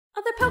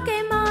Other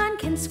Pokemon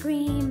can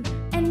scream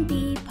and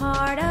be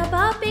part of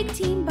a big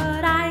team,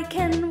 but I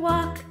can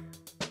walk.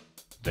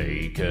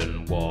 They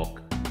can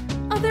walk.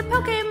 Other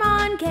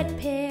Pokemon get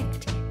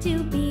picked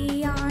to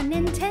be on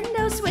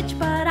Nintendo Switch,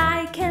 but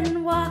I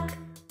can walk.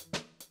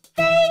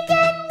 They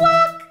can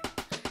walk.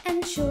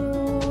 And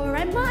sure,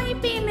 I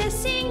might be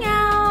missing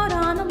out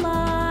on a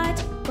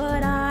lot,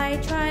 but I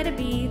try to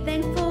be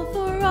thankful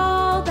for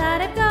all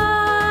that I've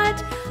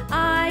got.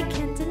 I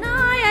can't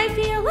deny I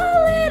feel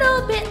a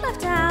little bit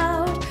left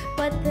out,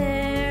 but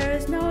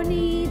there's no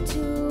need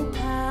to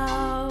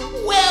pout.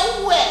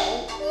 Well,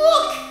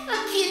 look! A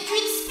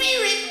kindred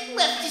spirit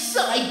left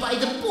aside by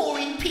the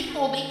boring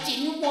people that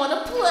didn't want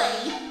to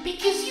play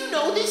because you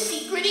know the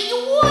secret of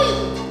your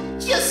wild.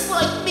 Just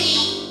like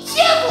me,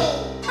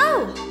 Jevil!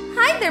 Oh,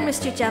 hi there,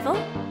 Mr. Jevil.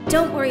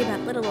 Don't worry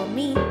about little old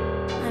me.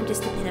 I'm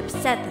just a bit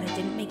upset that I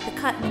didn't make the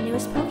cut in the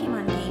newest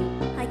Pokemon game.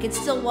 I can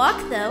still walk,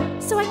 though,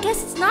 so I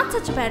guess it's not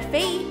such a bad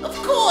fate. Of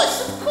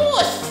course!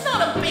 It's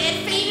not a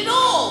bad fate at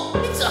all!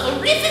 It's a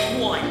horrific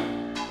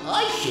one!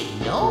 I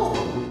should know.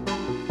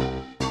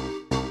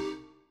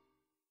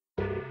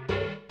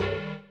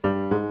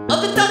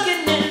 Other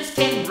Duckeners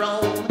can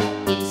roam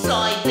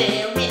inside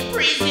their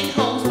imprisoned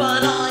homes,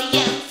 but I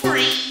am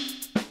free.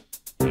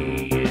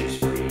 He is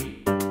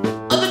free.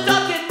 Other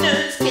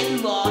Duckeners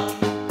can lock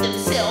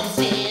themselves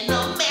in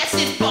a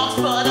massive box,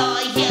 but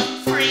I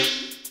am free.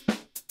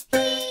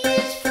 He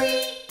is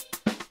free.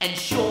 And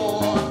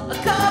sure, a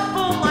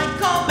couple might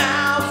come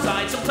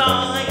outside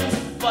sometimes,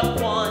 but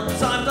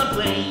once I'm done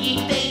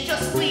playing, they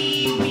just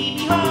leave me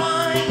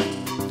behind.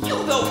 You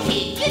go,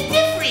 kid, you're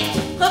different,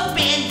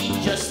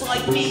 abandoned just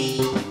like me.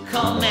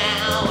 Come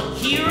out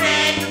here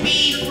and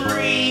be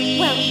free.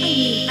 Well,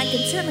 I can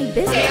certainly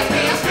visit.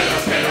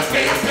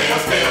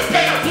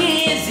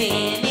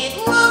 Isn't it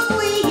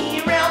lovely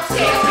here outside?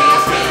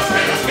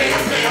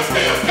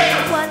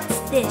 What's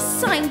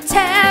this? I'm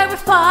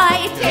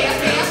terrified.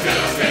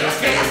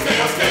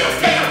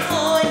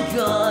 I'm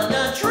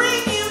gonna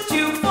train you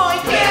to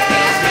fight back.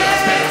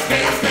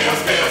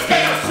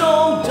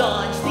 So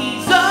dodge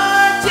these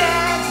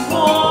attacks,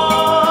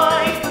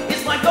 boy.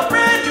 It's like a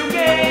brand new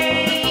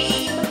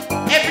game.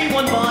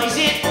 Everyone buys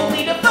it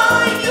only to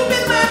find you've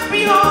been left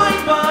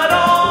behind, but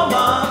all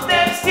of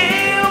them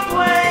still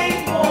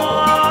play,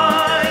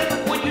 boy.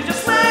 When you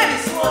just let it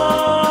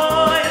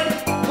slide,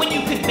 when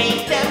you could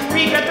make them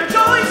regret their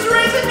choice,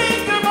 raise an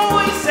anchor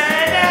voice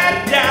and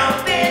act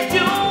out their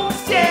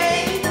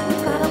doomsday.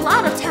 You've got a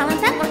lot of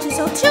talent, that much is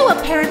so too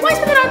apparent. Why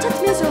spend it on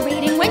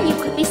commiserating when you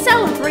could be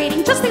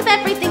celebrating? Just think of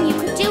everything you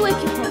could do if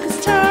you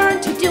focus turn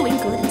to doing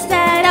good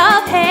instead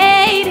of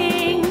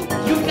hating.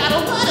 You've got a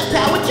lot of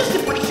power just to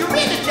brace your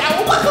inner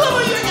tower. What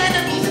clever your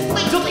enemies and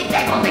play till they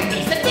beg on their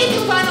knees. Then maybe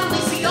you'll finally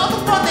see all the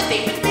fun that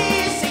they've been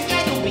missing,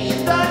 and you'll be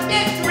in the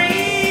next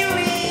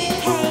release.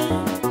 Hey,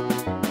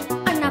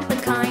 I'm not the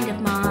kind of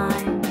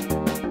mind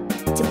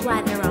to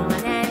blather on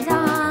and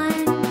on.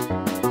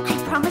 I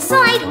promise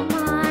I don't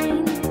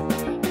mind.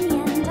 In the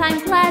end, I'm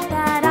glad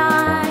that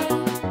I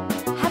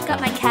have got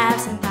my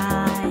calves and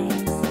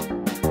thighs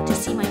to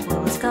see my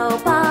woes go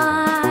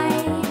by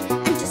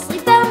and just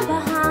leave them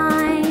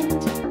behind.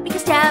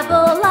 Because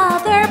Jevil,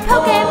 other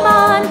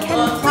Pokemon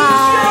can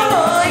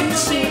fly and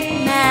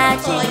shoot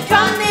magic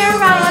from their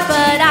eyes,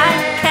 but I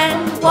can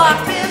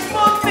walk. They can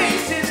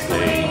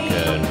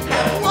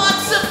Have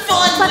lots of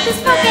fun But with this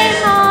them.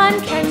 Pokemon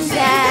can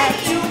get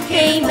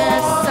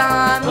famous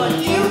on the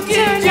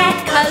internet,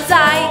 'cause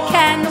I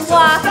can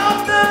walk. Stop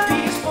the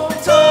peaceful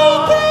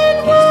talk.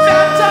 It's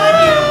about time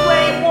you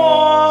play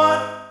war.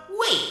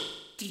 Wait,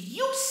 did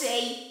you say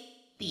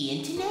the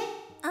internet?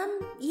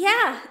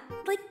 Yeah,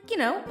 like,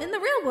 in the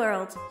real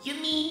world. You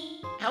mean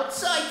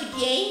outside the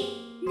game?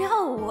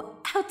 No,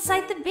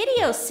 outside the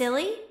video,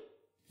 silly.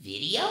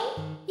 Video?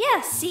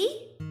 Yeah, see?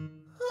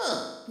 Huh.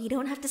 We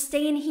don't have to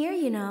stay in here,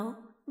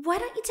 Why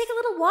don't you take a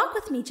little walk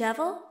with me,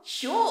 Jevil?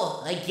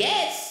 Sure, I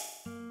guess.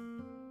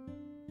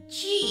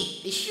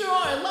 Gee, there sure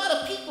are a lot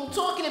of people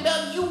talking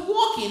about you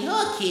walking,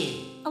 huh,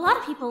 kid? A lot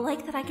of people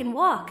like that I can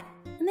walk,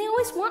 and they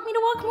always want me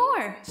to walk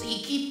more. So you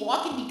keep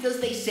walking because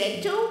they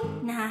said to?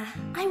 Nah,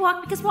 I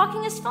walk because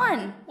walking is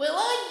fun. Well,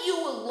 aren't you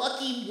a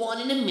lucky one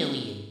in a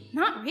million?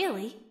 Not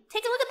really.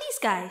 Take a look at these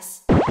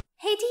guys.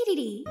 Hey,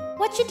 Dee,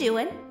 what you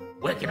doing?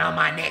 Working on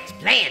my next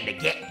plan to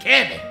get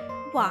Kevin.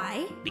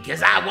 Why?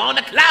 Because I want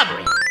to clobber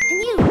him. And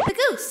you, the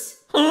goose.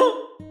 Huh?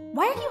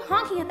 Why are you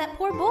honking at that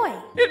poor boy?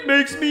 It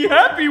makes me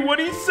happy what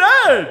he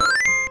said.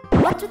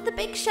 What's with the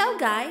big show,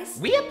 guys?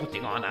 We're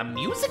putting on a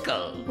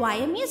musical. Why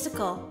a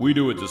musical? We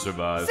do it to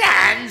survive.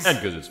 Sans! And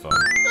because it's fun.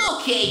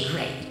 Okay,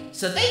 great.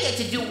 So they get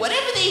to do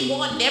whatever they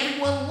want and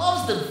everyone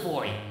loves them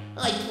for it.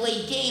 I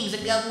played games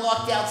and got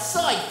locked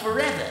outside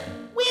forever.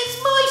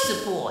 Where's my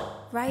support?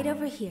 Right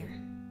over here.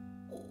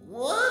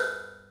 What?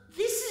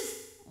 This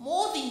is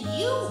more than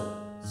you.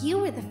 You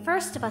were the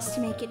first of us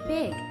to make it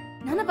big.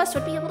 None of us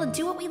would be able to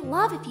do what we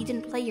love if you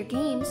didn't play your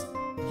games.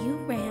 You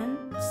ran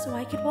so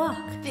I could walk.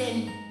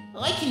 Then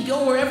I can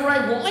go wherever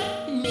I want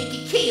and make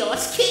it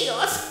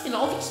chaos, and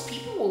all these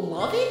people will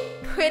love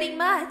it? Pretty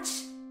much.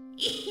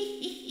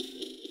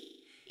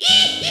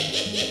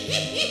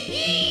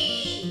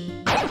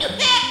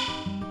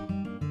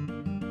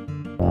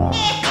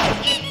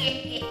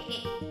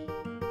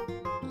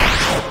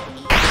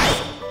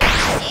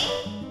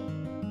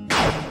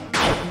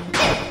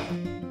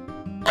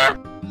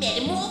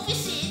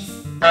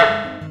 Metamorphosis.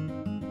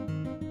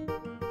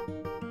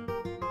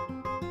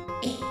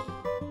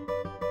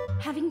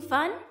 Having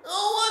fun?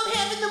 Oh, I'm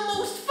having the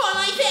most fun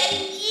I've had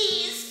in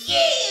years,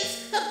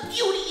 years! A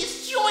beauty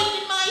is joined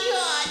in my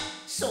heart.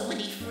 So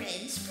many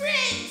friends.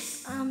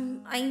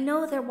 I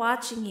know they're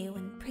watching you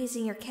and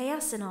praising your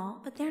chaos and all,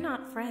 but they're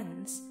not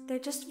friends. They're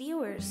just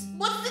viewers.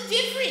 What's the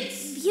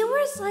difference?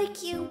 Viewers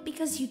like you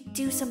because you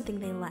do something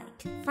they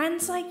like.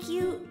 Friends like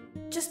you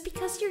just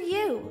because you're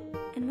you.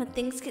 And when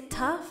things get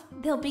tough,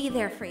 they'll be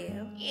there for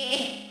you.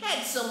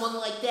 Had someone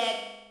like that.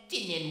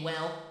 Didn't end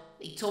well.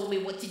 They told me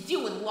what to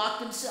do and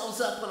locked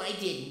themselves up when I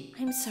didn't.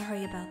 I'm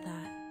sorry about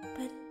that,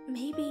 but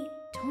maybe,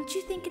 don't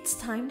you think it's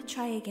time to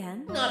try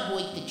again? Not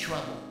worth the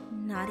trouble.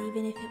 Not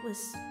even if it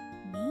was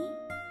me?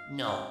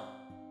 No.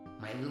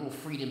 My little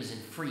freedom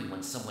isn't free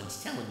when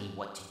someone's telling me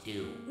what to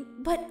do.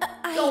 But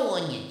Go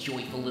on, you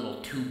joyful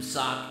little tube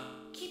sock.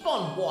 Keep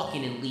on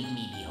walking and leave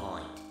me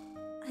behind.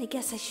 I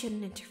guess I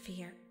shouldn't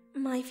interfere.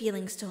 My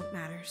feelings don't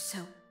matter, so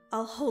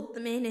I'll hold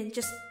them in and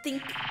just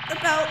think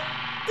about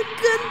the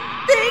good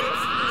things.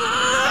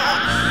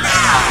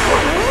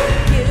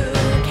 You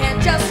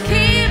can't just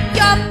keep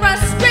your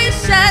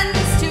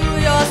frustrations to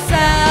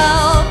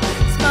yourself.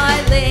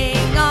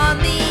 Smiling on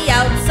the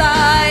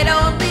outside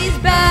only's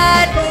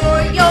bad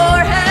for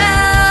your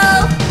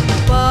health.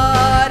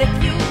 But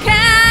if you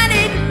can't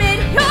admit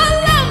you're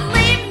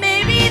lonely,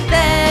 maybe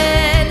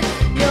then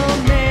you'll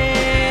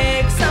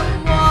make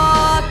some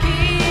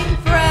walking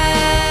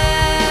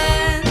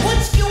friends.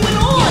 What's going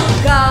on?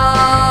 You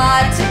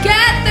got to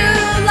get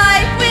through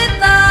life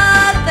with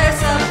other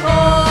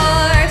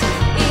support,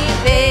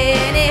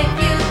 even if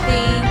you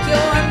think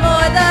you're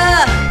more the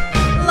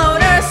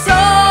loner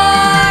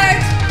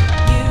sort.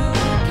 You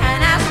can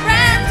ask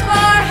friends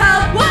for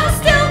help while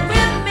still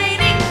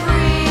remaining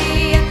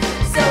free.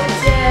 So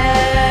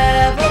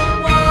Jevil,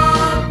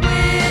 walk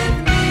with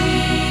me.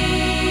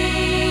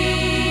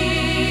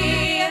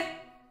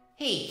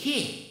 Hey,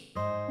 kid.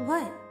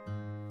 What?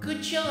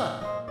 Good job.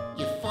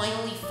 You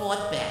finally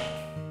fought back.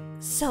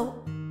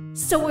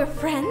 So we're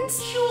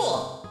friends?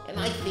 Sure. And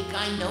I think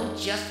I know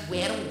just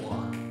where to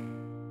walk.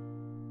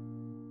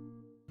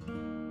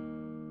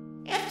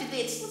 After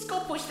this, let's go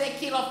push that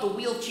kid off the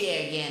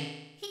wheelchair again.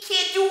 He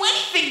can't do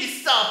anything to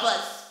stop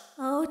us.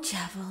 Oh,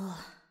 Jevil.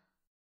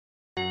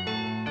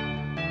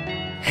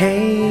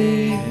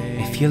 Hey,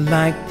 if you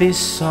like this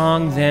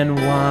song, then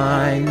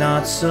why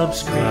not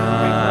subscribe?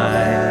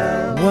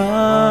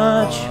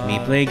 Watch me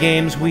play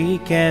games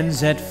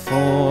weekends at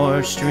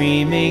 4,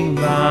 streaming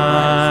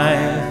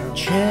live.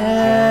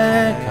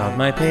 Check out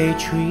my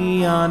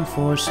Patreon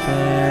for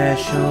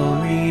special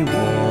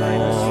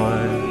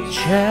rewards.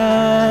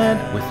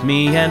 Chat with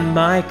me and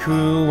my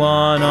crew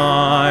on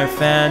our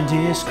fan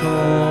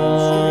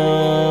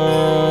Discord.